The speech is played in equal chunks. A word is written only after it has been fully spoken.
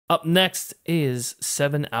Up next is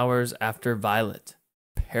 7 Hours After Violet,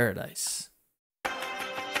 Paradise.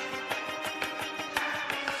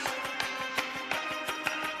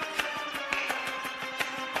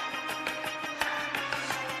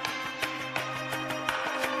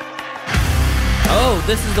 Oh,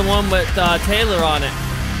 this is the one with Taylor on it.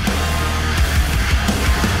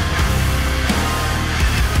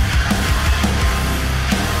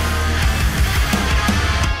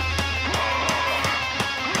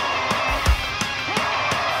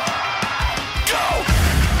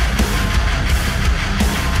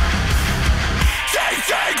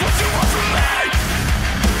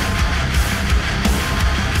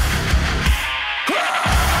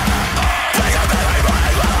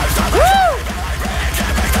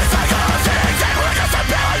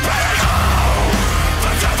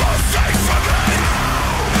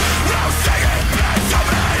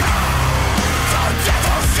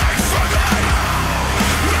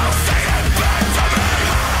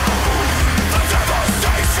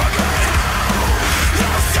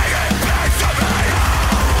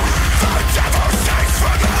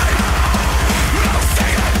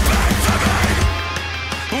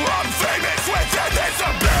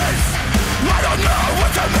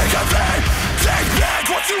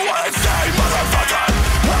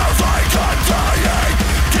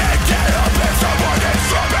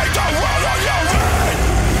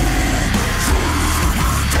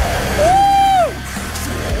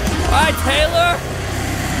 Taylor?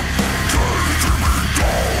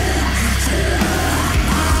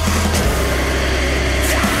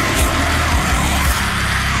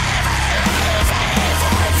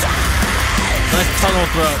 Nice tunnel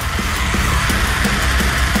throat.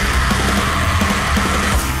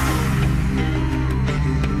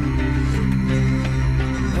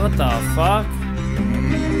 What the fuck?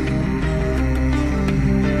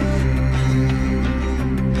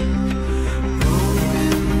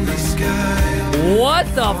 What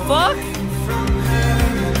the fuck?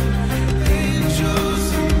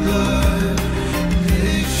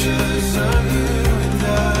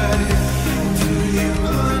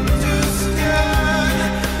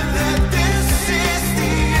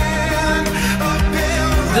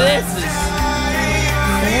 This is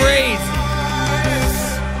crazy.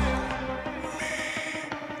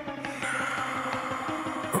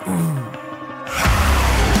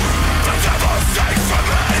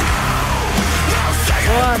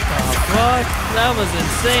 What the fuck? That was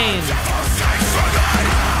insane.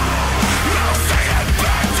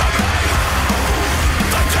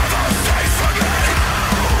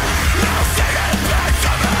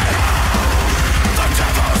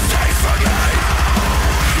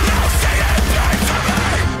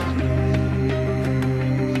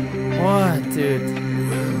 What, dude?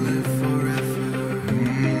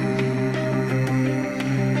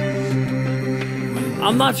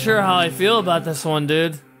 I'm not sure how I feel about this one,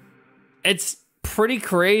 dude. It's pretty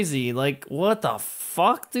crazy. Like, what the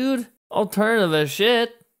fuck, dude? Alternative as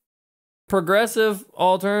shit. Progressive,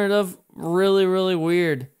 alternative, really, really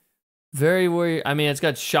weird. Very weird. I mean, it's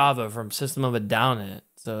got Shava from System of a Down in it.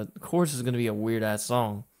 So, of course, it's going to be a weird-ass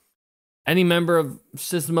song. Any member of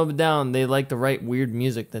System of a Down, they like to write weird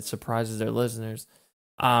music that surprises their listeners.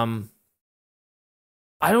 I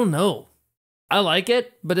don't know. I like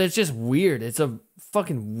it, but it's just weird. It's a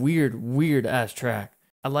fucking weird ass track.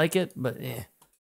 I like it, but eh.